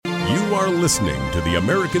You are listening to the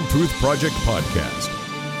American Truth Project podcast.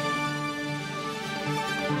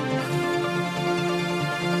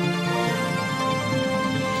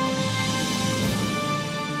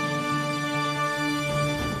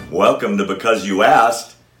 Welcome to Because You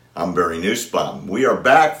Asked. I'm Barry Nussbaum. We are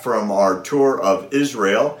back from our tour of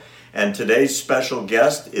Israel, and today's special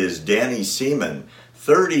guest is Danny Seaman.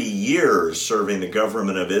 30 years serving the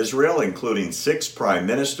government of Israel, including 6 prime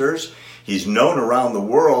ministers. He's known around the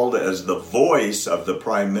world as the voice of the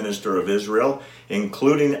Prime Minister of Israel,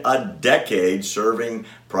 including a decade serving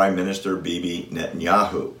Prime Minister Bibi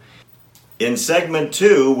Netanyahu. In segment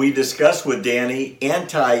 2, we discuss with Danny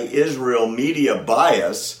anti-Israel media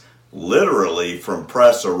bias, literally from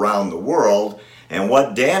press around the world, and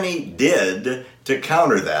what Danny did to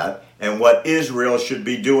counter that, and what Israel should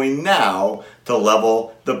be doing now to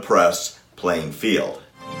level the press playing field.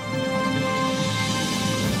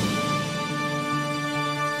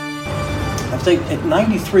 I think in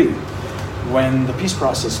 '93, when the peace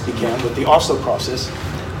process began with the Oslo process,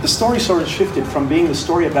 the story sort of shifted from being the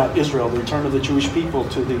story about Israel, the return of the Jewish people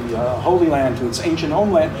to the Holy Land, to its ancient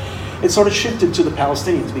homeland. It sort of shifted to the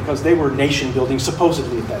Palestinians because they were nation building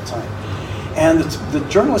supposedly at that time. And the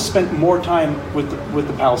journalists spent more time with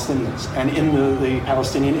the Palestinians and in the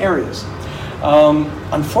Palestinian areas.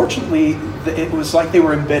 Unfortunately, it was like they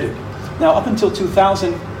were embedded. Now, up until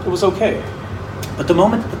 2000, it was okay. But the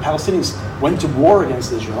moment that the Palestinians went to war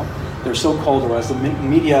against Israel, their so-called, or as the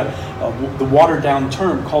media, the watered-down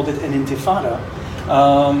term, called it an intifada,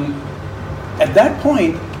 at that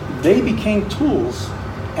point, they became tools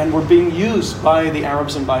and were being used by the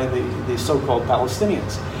Arabs and by the so-called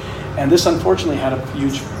Palestinians. And this unfortunately had a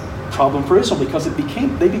huge problem for Israel because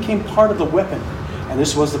they became part of the weapon. And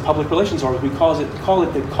this was the public relations, or we call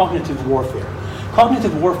it the cognitive warfare.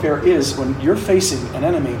 Cognitive warfare is when you're facing an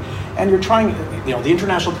enemy and you're trying, the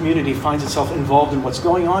international community finds itself involved in what's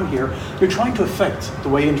going on here. You're trying to affect the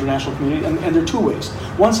way international community, and there are 2 ways.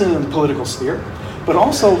 One's in the political sphere, but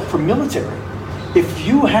also for military. If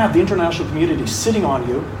you have the international community sitting on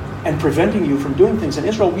you and preventing you from doing things in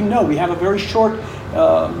Israel, we know we have a very short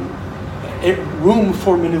room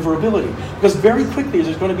for maneuverability, because very quickly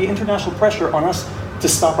there's going to be international pressure on us to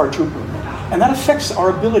stop our troop movement. And that affects our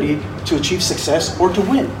ability to achieve success or to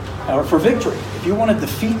win, or for victory. If you want to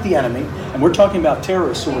defeat the enemy, and we're talking about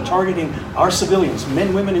terrorists who are targeting our civilians,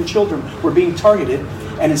 men, women, and children were being targeted,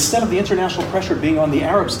 and instead of the international pressure being on the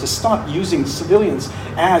Arabs to stop using civilians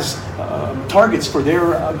as targets for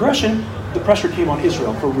their aggression, the pressure came on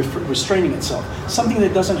Israel for restraining itself. Something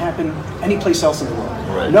that doesn't happen anyplace else in the world.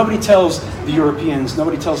 Right. Nobody tells the Europeans,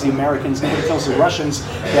 nobody tells the Americans, nobody tells the Russians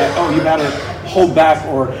that, oh, you better hold back,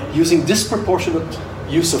 or using disproportionate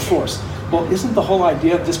use of force. Well, isn't the whole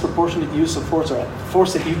idea of disproportionate use of force, or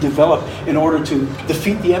force that you develop in order to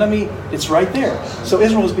defeat the enemy? It's right there. So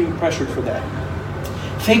Israel is being pressured for that.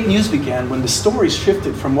 Fake news began when the stories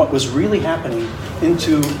shifted from what was really happening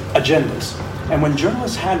into agendas. And when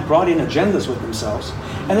journalists had brought in agendas with themselves,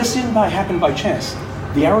 and this didn't happen by chance,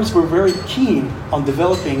 the Arabs were very keen on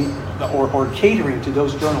developing or catering to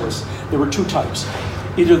those journalists. There were 2 types.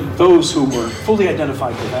 Either those who were fully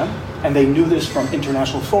identified with them, and they knew this from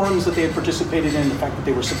international forums that they had participated in, the fact that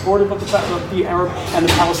they were supportive of the Arab and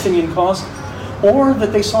the Palestinian cause, or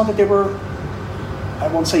that they saw that they were, I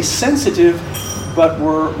won't say sensitive, but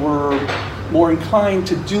were more inclined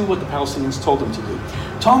to do what the Palestinians told them to do.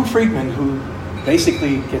 Tom Friedman, who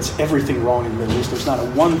basically gets everything wrong in the Middle East, there's not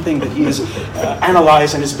one thing that he has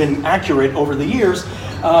analyzed and has been accurate over the years,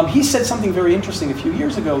 he said something very interesting a few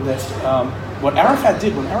years ago, that what Arafat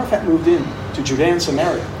did when Arafat moved in to Judea and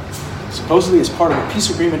Samaria, supposedly as part of a peace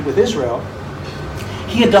agreement with Israel,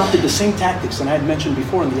 he adopted the same tactics that I had mentioned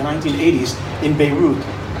before in the 1980s in Beirut.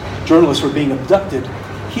 Journalists were being abducted.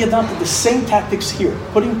 He adopted the same tactics here,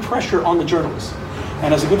 putting pressure on the journalists.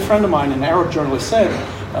 And as a good friend of mine, an Arab journalist, said,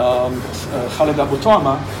 Khalid Abu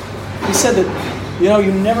Tama, he said that,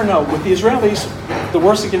 you never know. With the Israelis, the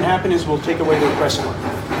worst that can happen is we'll take away their press corps.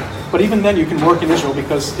 But even then, you can work in Israel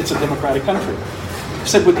because it's a democratic country. He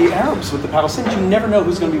said, with the Arabs, with the Palestinians, you never know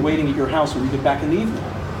who's going to be waiting at your house when you get back in the evening.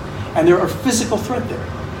 And there are physical threat there.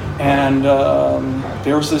 And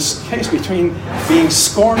there was this case between being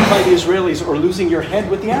scorned by the Israelis or losing your head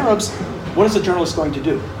with the Arabs. What is a journalist going to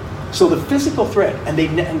do? So the physical threat, and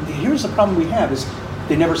here's the problem we have, is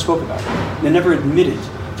they never spoke about it. They never admitted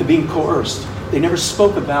to being coerced. They never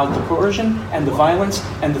spoke about the coercion and the violence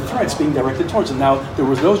and the threats being directed towards them. Now, there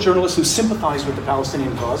were those journalists who sympathized with the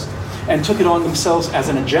Palestinian cause and took it on themselves as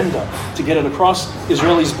an agenda to get it across.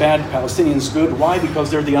 Israelis bad, Palestinians good. Why? Because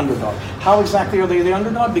they're the underdog. How exactly are they the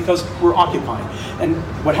underdog? Because we're occupying. And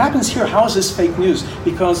what happens here, how is this fake news?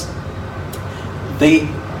 Because they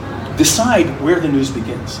decide where the news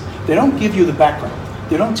begins. They don't give you the background.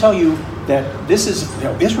 They don't tell you that this is,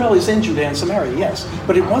 Israel is in Judea and Samaria, yes.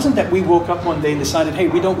 But it wasn't that we woke up one day and decided, hey,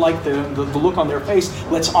 we don't like the look on their face,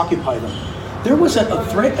 let's occupy them. There was a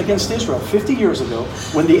threat against Israel 50 years ago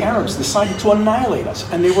when the Arabs decided to annihilate us.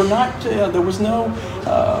 And they were not, there was no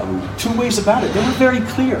two ways about it. They were very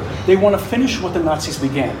clear. They want to finish what the Nazis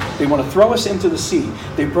began. They want to throw us into the sea.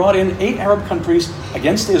 They brought in 8 Arab countries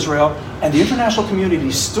against Israel, and the international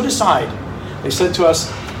community stood aside. They said to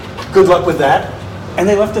us, good luck with that. And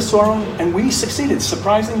they left us to our own, and we succeeded,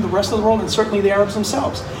 surprising the rest of the world and certainly the Arabs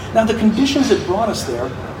themselves. Now, the conditions that brought us there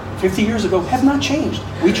 50 years ago have not changed.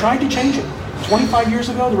 We tried to change it. 25 years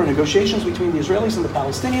ago, there were negotiations between the Israelis and the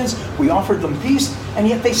Palestinians. We offered them peace, and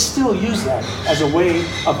yet they still use that as a way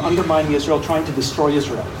of undermining Israel, trying to destroy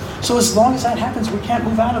Israel. So as long as that happens, we can't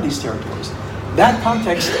move out of these territories. That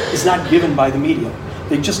context is not given by the media.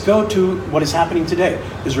 They just go to what is happening today.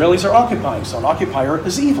 Israelis are occupying, so an occupier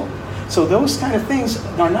is evil. So those kind of things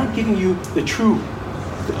are not giving you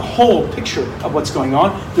the whole picture of what's going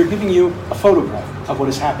on. They're giving you a photograph of what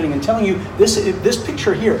is happening and telling you this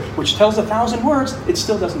picture here, which tells 1,000 words, it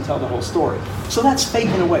still doesn't tell the whole story. So that's fake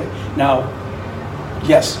in a way. Now,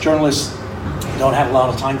 yes, journalists don't have a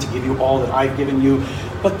lot of time to give you all that I've given you,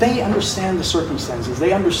 but they understand the circumstances.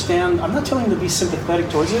 They understand, I'm not telling them to be sympathetic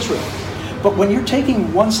towards Israel, but when you're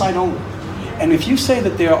taking one side only, and if you say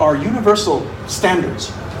that there are universal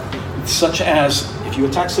standards, such as if you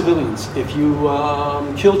attack civilians, if you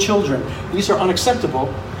kill children, these are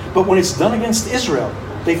unacceptable. But when it's done against Israel,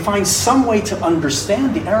 they find some way to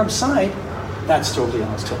understand the Arab side, that's totally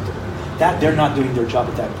unacceptable. That they're not doing their job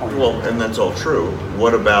at that point. Well, and that's all true.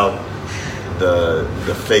 What about the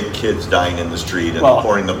fake kids dying in the street and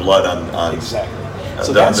pouring the blood on exactly.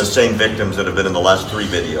 The same victims that have been in the last 3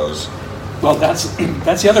 videos? Well, that's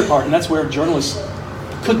the other part, and that's where journalists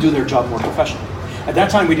could do their job more professionally. At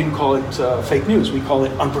that time, we didn't call it fake news. We call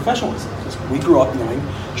it unprofessionalism. We grew up knowing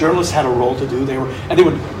journalists had a role to do. They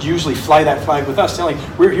would usually fly that flag with us, telling,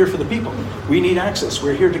 we're here for the people. We need access.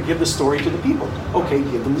 We're here to give the story to the people. Okay,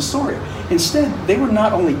 give them the story. Instead, they were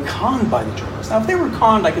not only conned by the journalists. Now, if they were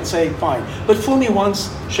conned, I could say, fine. But fool me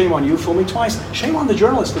once, shame on you. Fool me twice, shame on the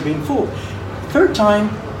journalist for being fooled. Third time,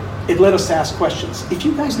 it led us to ask questions. If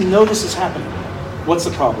you guys know this is happening, what's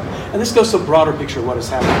the problem? And this goes to a broader picture of what is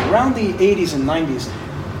happening. Around the 80s and 90s,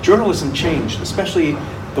 journalism changed, especially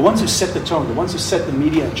the ones who set the tone, the ones who set the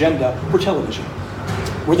media agenda were television,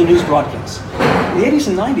 were the news broadcasts. In the 80s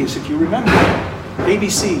and 90s, if you remember,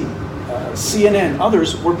 ABC, CNN,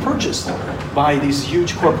 others were purchased by these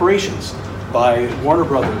huge corporations, by Warner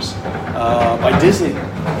Brothers, by Disney.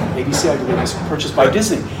 ABC, I believe, was purchased by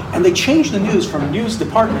Disney. And they changed the news from news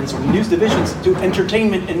departments or news divisions to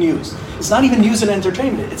entertainment and news. It's not even news and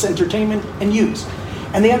entertainment, it's entertainment and news.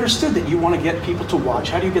 And they understood that you want to get people to watch.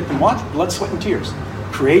 How do you get them to watch? Blood, sweat, and tears.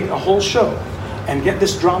 Create a whole show and get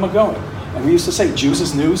this drama going. And we used to say, Jews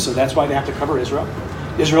is news, so that's why they have to cover Israel.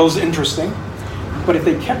 Israel is interesting. But if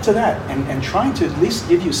they kept to that and trying to at least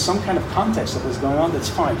give you some kind of context of what's going on, that's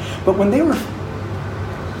fine. But when they were,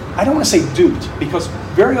 I don't want to say duped, because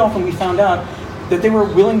very often we found out that they were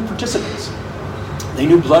willing participants. They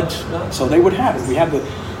knew blood, so they would have it. We have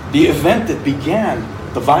the event that began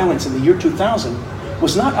the violence in the year 2000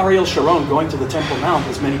 was not Ariel Sharon going to the Temple Mount,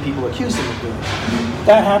 as many people accused him of doing.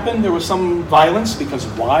 That happened. There was some violence, because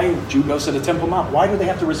why? A Jew goes to the Temple Mount. Why do they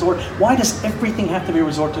have to resort? Why does everything have to be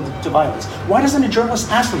resort to violence? Why doesn't a journalist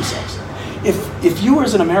ask themselves, if you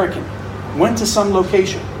as an American went to some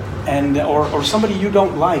location and or somebody you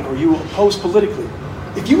don't like or you oppose politically,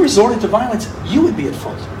 if you resorted to violence, you would be at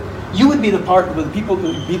fault. You would be the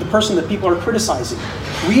person that people are criticizing.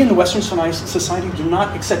 We in the Western society do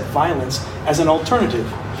not accept violence as an alternative.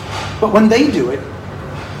 But when they do it,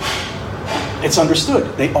 it's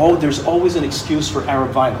understood. There's always an excuse for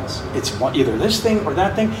Arab violence. It's either this thing or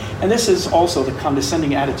that thing. And this is also the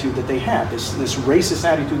condescending attitude that they have, this racist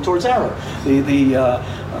attitude towards Arab.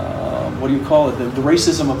 What do you call it? The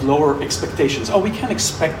racism of lower expectations. Oh, we can't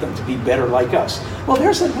expect them to be better like us. Well,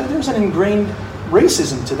 there's an ingrained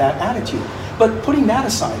racism to that attitude. But putting that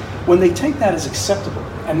aside, when they take that as acceptable,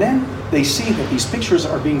 and then they see that these pictures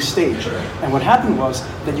are being staged, and what happened was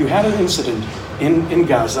that you had an incident in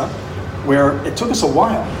Gaza where it took us a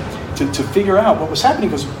while to figure out what was happening,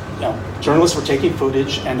 because journalists were taking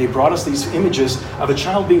footage and they brought us these images of a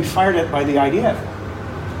child being fired at by the IDF.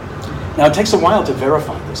 Now, it takes a while to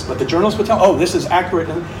verify this, but the journalists would tell, oh, this is accurate.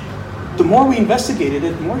 And the more we investigated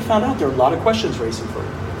it, the more we found out there were a lot of questions raising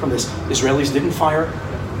from this. Israelis didn't fire.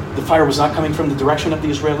 The fire was not coming from the direction of the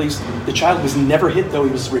Israelis. The child was never hit, though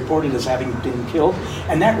he was reported as having been killed.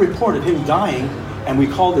 And that report of him dying and we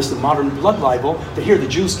call this the modern blood libel, that here the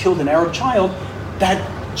Jews killed an Arab child, that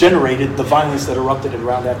generated the violence that erupted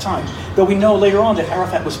around that time. Though we know later on that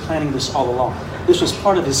Arafat was planning this all along. This was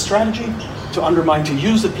part of his strategy to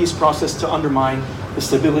use the peace process to undermine the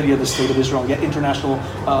stability of the State of Israel and get international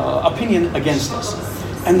opinion against us.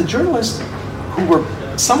 And the journalists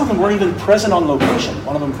some of them weren't even present on location.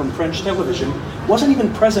 One of them from French television wasn't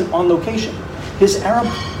even present on location. His Arab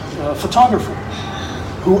photographer,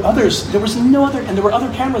 there was no other, and there were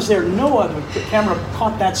other cameras there, no other camera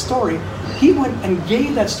caught that story. He went and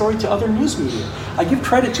gave that story to other news media. I give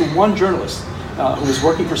credit to one journalist who was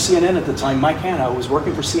working for CNN at the time, Mike Hanna, who was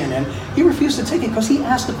working for CNN. He refused to take it because he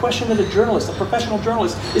asked the question that a professional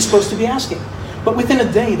journalist, is supposed to be asking. But within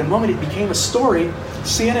a day, the moment it became a story,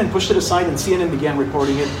 CNN pushed it aside and CNN began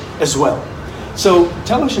reporting it as well. So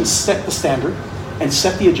television set the standard and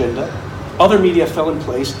set the agenda. Other media fell in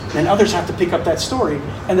place, and others have to pick up that story,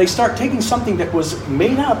 and they start taking something that was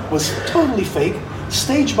made up, was totally fake,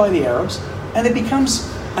 staged by the Arabs, and it becomes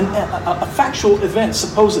a factual event,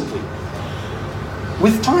 supposedly.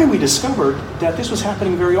 With time, we discovered that this was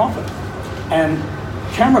happening very often. And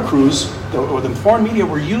camera crews, or the foreign media,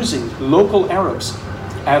 were using local Arabs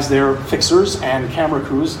as their fixers and camera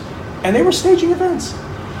crews, and they were staging events.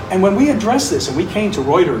 And when we addressed this, and we came to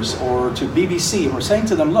Reuters or to BBC, and we're saying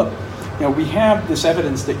to them, look, we have this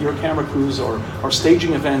evidence that your camera crews are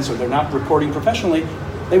staging events, or they're not reporting professionally,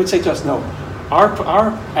 they would say to us, no,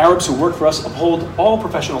 our Arabs who work for us uphold all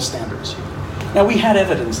professional standards. Now, we had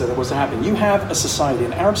evidence that it was happening. You have a society,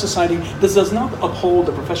 an Arab society, that does not uphold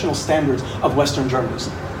the professional standards of Western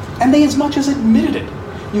journalism. And they as much as admitted it.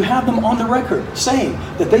 You have them on the record saying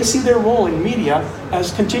that they see their role in media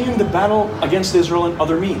as continuing the battle against Israel and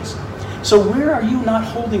other means. So where are you not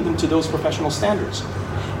holding them to those professional standards?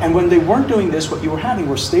 And when they weren't doing this, what you were having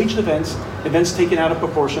were staged events taken out of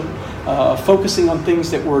proportion, focusing on things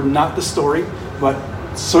that were not the story, but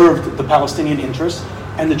served the Palestinian interest,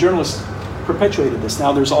 and the journalists perpetuated this.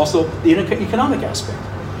 Now there's also the economic aspect.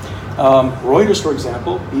 Reuters, for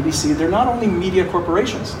example, BBC, they're not only media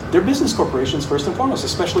corporations, they're business corporations first and foremost,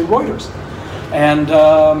 especially Reuters. And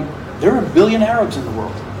there are 1 billion Arabs in the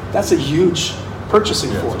world. That's a huge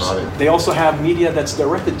purchasing force. They also have media that's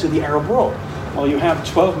directed to the Arab world. Well, you have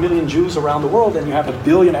 12 million Jews around the world and you have 1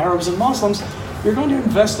 billion Arabs and Muslims, you're going to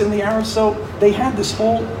invest in the Arabs. So they had this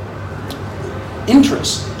whole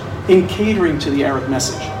interest in catering to the Arab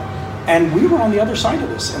message. And we were on the other side of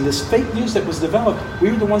this. And this fake news that was developed, we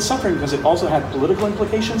were the ones suffering because it also had political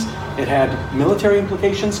implications, it had military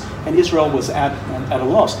implications, and Israel was at a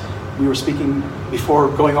loss. We were speaking before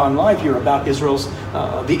going on live here about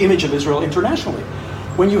the image of Israel internationally.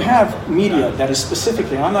 When you have media that is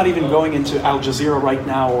specifically, I'm not even going into Al Jazeera right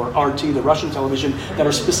now or RT, the Russian television, that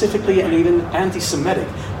are specifically and even anti-Semitic,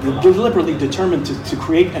 deliberately determined to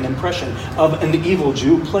create an impression of an evil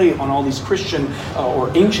Jew, play on all these Christian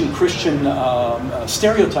or ancient Christian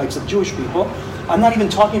stereotypes of Jewish people. I'm not even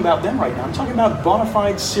talking about them right now. I'm talking about bona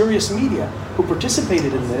fide, serious media who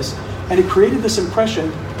participated in this, and it created this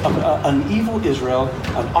impression of an evil Israel,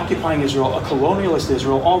 an occupying Israel, a colonialist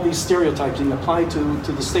Israel, all these stereotypes being applied to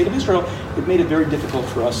the state of Israel. It made it very difficult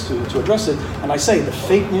for us to address it. And I say the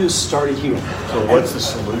fake news started here. So what's the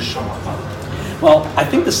solution? Well, I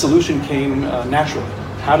think the solution came naturally.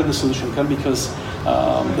 How did the solution come? Because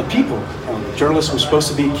the people, the journalists were supposed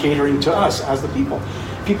to be catering to us as the people.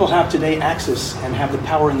 People have today access and have the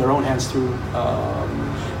power in their own hands through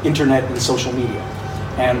internet and social media.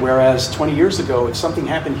 And whereas 20 years ago, if something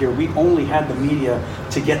happened here, we only had the media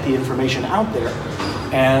to get the information out there.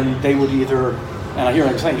 And they would either, and I hear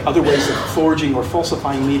I'm saying, other ways of forging or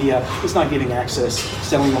falsifying media is not giving access,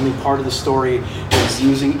 selling only part of the story, is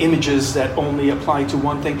using images that only apply to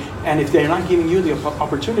one thing. And if they're not giving you the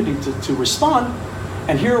opportunity to respond,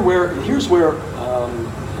 and here's where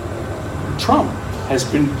Trump has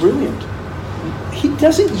been brilliant. He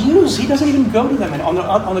doesn't even go to them. And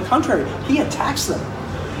on the contrary, he attacks them.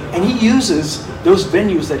 And he uses those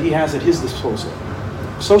venues that he has at his disposal.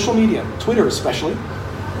 Social media, Twitter especially.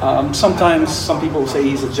 Sometimes some people say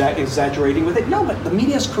he's exaggerating with it. No, but the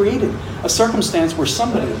media has created a circumstance where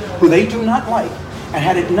somebody who they do not like, and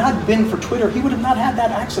had it not been for Twitter, he would have not had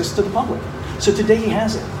that access to the public. So today he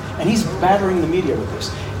has it. And he's battering the media with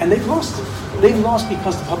this. And they've lost it. They've lost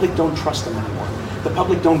because the public don't trust them anymore. The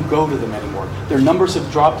public don't go to them anymore. Their numbers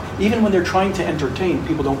have dropped. Even when they're trying to entertain,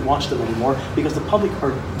 people don't watch them anymore because the public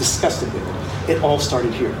are disgusted with it. It all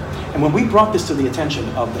started here. And when we brought this to the attention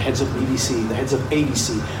of the heads of BBC, the heads of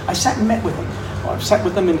ABC, I sat and met with them. I sat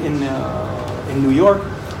with them in New York.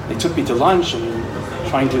 They took me to lunch and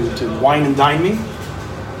trying to wine and dine me.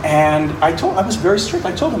 And I was very strict.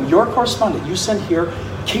 I told them, your correspondent you send here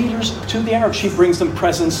caters to the Arabs. She brings them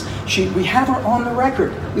presents. We have her on the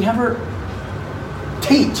record. We have her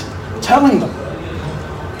taped telling them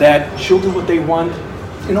that she'll do what they want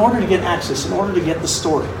in order to get access, in order to get the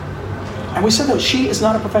story. And we said that she is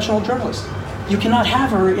not a professional journalist. You cannot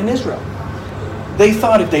have her in Israel. They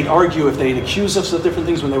thought if they'd argue, if they'd accuse us of different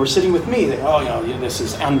things when they were sitting with me, this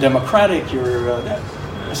is undemocratic,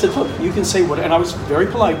 I said, look, you can say what, and I was very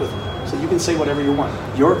polite with them. I said, you can say whatever you want.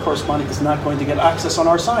 Your correspondent is not going to get access on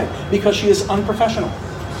our side because she is unprofessional.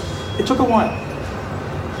 It took a while,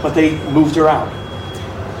 but they moved her out.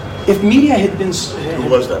 If media had been... Who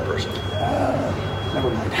was that person? Never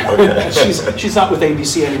mind. Okay. she's not with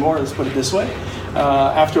ABC anymore, let's put it this way.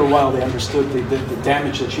 After a while, they understood the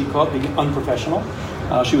damage that she caused, being unprofessional.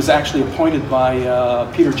 She was actually appointed by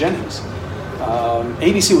Peter Jennings.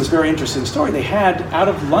 ABC was a very interesting story. They had, out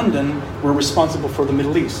of London, were responsible for the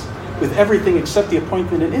Middle East, with everything except the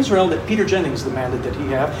appointment in Israel that Peter Jennings demanded that he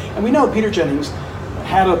have. And we know Peter Jennings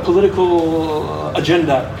had a political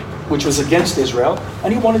agenda which was against Israel,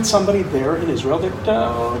 and he wanted somebody there in Israel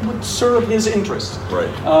that would serve his interests. Right.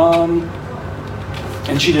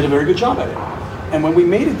 And she did a very good job at it. And when we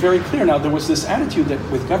made it very clear, now there was this attitude that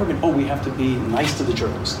with government, we have to be nice to the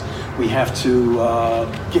journalists. We have to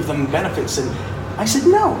give them benefits. And I said,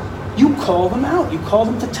 no, you call them out. You call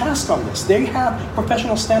them to task on this. They have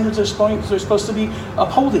professional standards they're supposed to be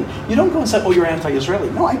upholding. You don't go and say, you're anti-Israeli.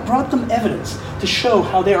 No, I brought them evidence to show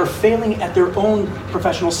how they are failing at their own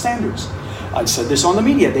professional standards. I said this on the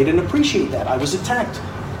media. They didn't appreciate that. I was attacked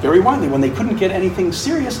very widely. When they couldn't get anything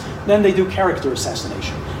serious, then they do character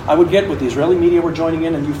assassination. I would get with the Israeli media were joining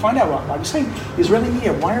in, and you find out, I was saying, Israeli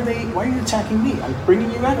media, why are you attacking me? I'm bringing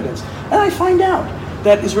you evidence. And I find out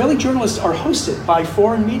that Israeli journalists are hosted by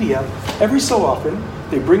foreign media every so often.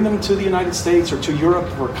 They bring them to the United States or to Europe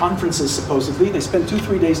for conferences, supposedly. They spend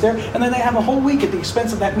 2-3 days there, and then they have a whole week at the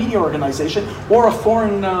expense of that media organization or a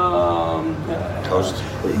foreign host.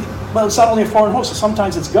 Well, it's not only a foreign host.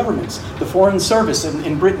 Sometimes it's governments. The Foreign Service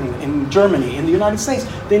in Britain, in Germany, in the United States.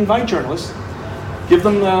 They invite journalists, give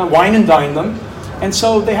them wine and dine them. And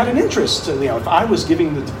so they had an interest. If I was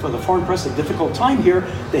giving the foreign press a difficult time here,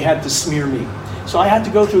 they had to smear me. So I had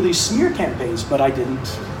to go through these smear campaigns, but I didn't,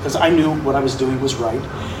 because I knew what I was doing was right.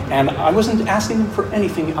 And I wasn't asking them for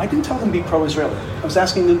anything. I didn't tell them to be pro-Israeli. I was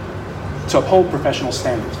asking them to uphold professional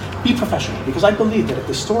standards. Be professional, because I believe that if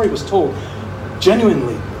the story was told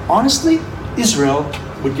genuinely, honestly, Israel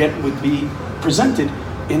would be presented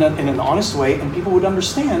in an honest way, and people would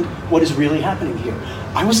understand what is really happening here.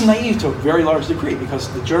 I was naive to a very large degree, because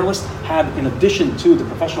the journalists had, in addition to the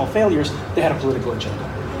professional failures, they had a political agenda,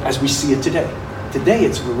 as we see it today. Today,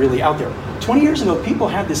 it's really out there. 20 years ago, people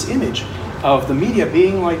had this image of the media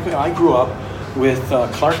being like, I grew up with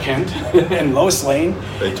Clark Kent and Lois Lane.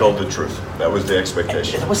 They told the truth. That was the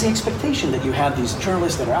expectation. That was the expectation, that you had these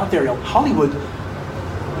journalists that are out there. Hollywood,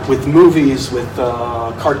 with movies, with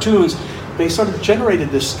cartoons, they sort of generated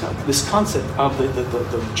this concept of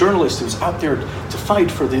the journalist who's out there to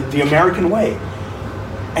fight for the American way.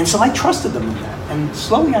 And so I trusted them in that. And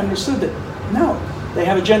slowly I understood that, no, they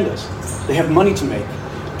have agendas. They have money to make.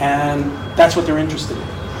 And that's what they're interested in.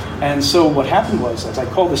 And so what happened was, as I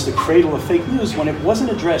call this the cradle of fake news, when it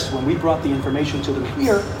wasn't addressed, when we brought the information to them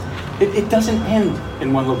here, it doesn't end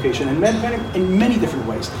in one location, in many different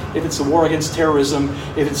ways. If it's the war against terrorism,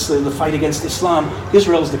 if it's the fight against Islam,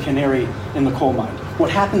 Israel is the canary in the coal mine. What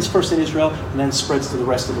happens first in Israel and then spreads to the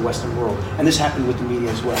rest of the Western world. And this happened with the media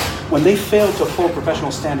as well. When they fail to uphold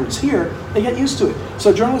professional standards here, they get used to it.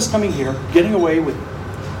 So journalists coming here, getting away with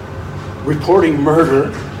reporting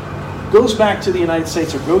murder, goes back to the United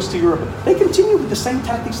States or goes to Europe, they continue with the same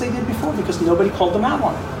tactics they did before because nobody called them out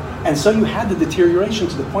on it. And so you had the deterioration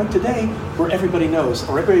to the point today where everybody knows,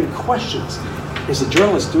 or everybody questions, is the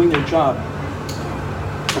journalist doing their job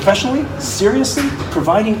professionally, seriously,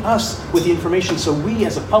 providing us with the information so we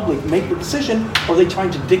as a public make the decision, or are they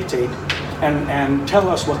trying to dictate and tell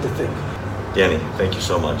us what to think? Danny, thank you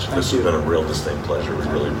so much. This has been a real distinct pleasure. We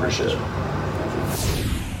really appreciate it.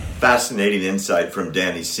 Fascinating insight from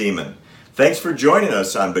Danny Seaman. Thanks for joining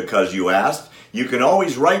us on Because You Asked. You can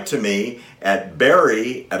always write to me at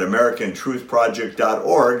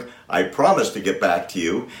barry@americantruthproject.org. I promise to get back to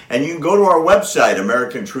you. And you can go to our website,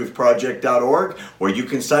 americantruthproject.org, where you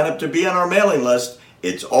can sign up to be on our mailing list.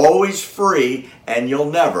 It's always free, and you'll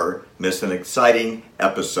never miss an exciting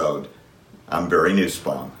episode. I'm Barry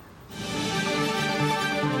Nussbaum.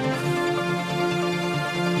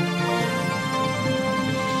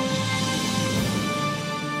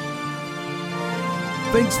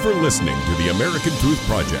 Thanks for listening to the American Truth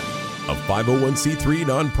Project, a 501c3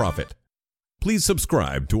 nonprofit. Please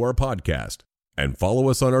subscribe to our podcast and follow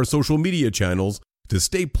us on our social media channels to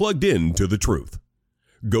stay plugged in to the truth.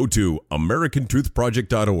 Go to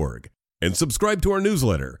americantruthproject.org and subscribe to our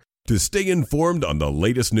newsletter to stay informed on the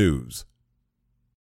latest news.